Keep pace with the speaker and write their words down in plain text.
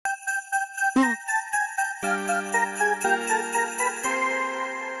We're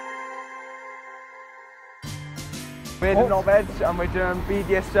the Knobheads and we're doing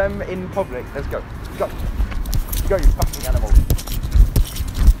BDSM in public. Let's go. Go. Go, you fucking animal.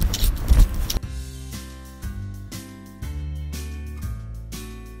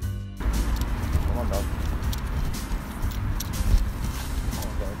 Come on, dog.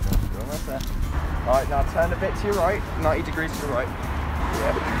 You're almost there. Alright, now turn a bit to your right. 90 degrees to the right.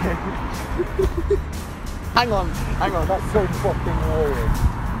 Yeah. Hang on, that's so fucking weird.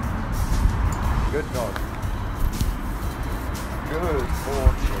 Good dog. Good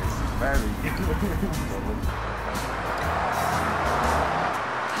torches. Very good.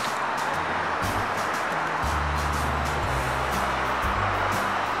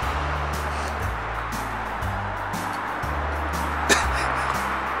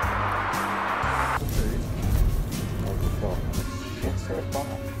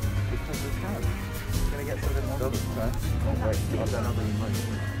 Because we can. We're gonna get something more done first. Oh wait, I don't have any money.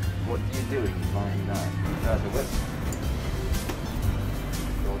 What do you do if you find that? The whip.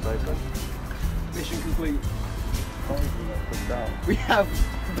 Doors open. Mission complete. Down. We have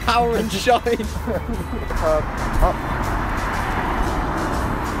power and shine. Up.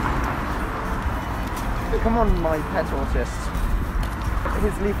 Come on, my pet autist.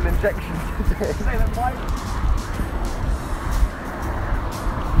 His lethal injection today. Say that right.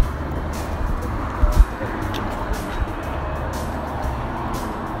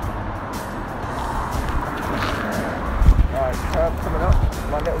 Curb coming up,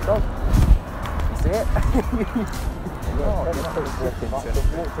 my little dog. You see it?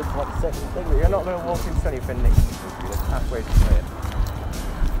 You're not going to walk into anything, Nick. There's halfway to say it.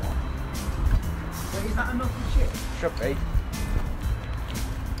 Wait, is that enough for shit? Should be.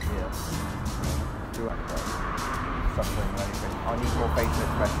 Yeah. Do that. Suffering or anything. I need more facial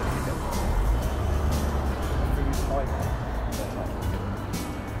expression if you get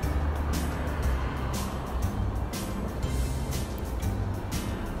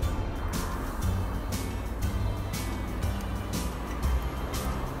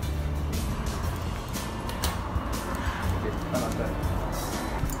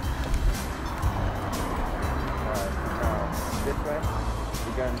this way,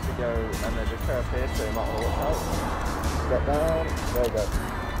 you're going to go, and there's a curve here, so you might want to watch out. Step down, there you go.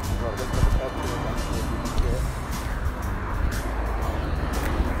 Right, this is the curve to the left, see if you can see it.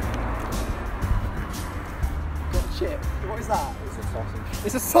 What shit? What is that? It's a sausage.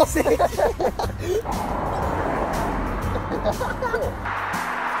 It's a sausage!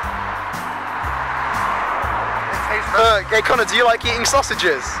 Hey Connor, do you like eating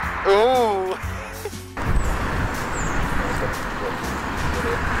sausages? Ooh!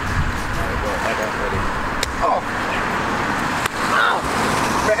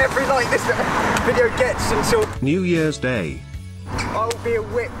 For every like this video gets until New Year's Day, I'll be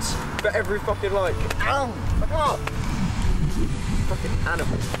whipped for every fucking like. Ow! Oh. Fucking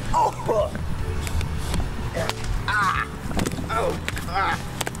animal. Oh! Ah! Oh! Ah!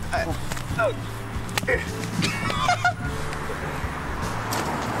 Oh!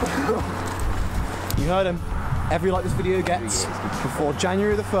 You heard him. Every like this video gets before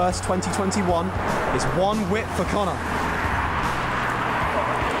January the 1st, 2021 is one whip for Connor.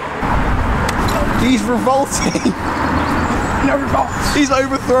 He's revolting. No revolts! He's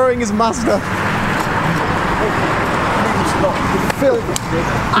overthrowing his master. Filled with shit.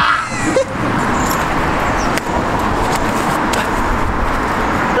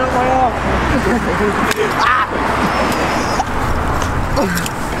 Get my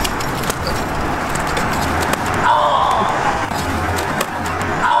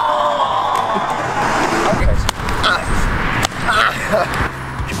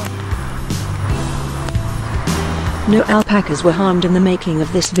No alpacas were harmed in the making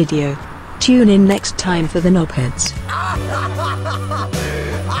of this video. Tune in next time for the Knobheads. Oh,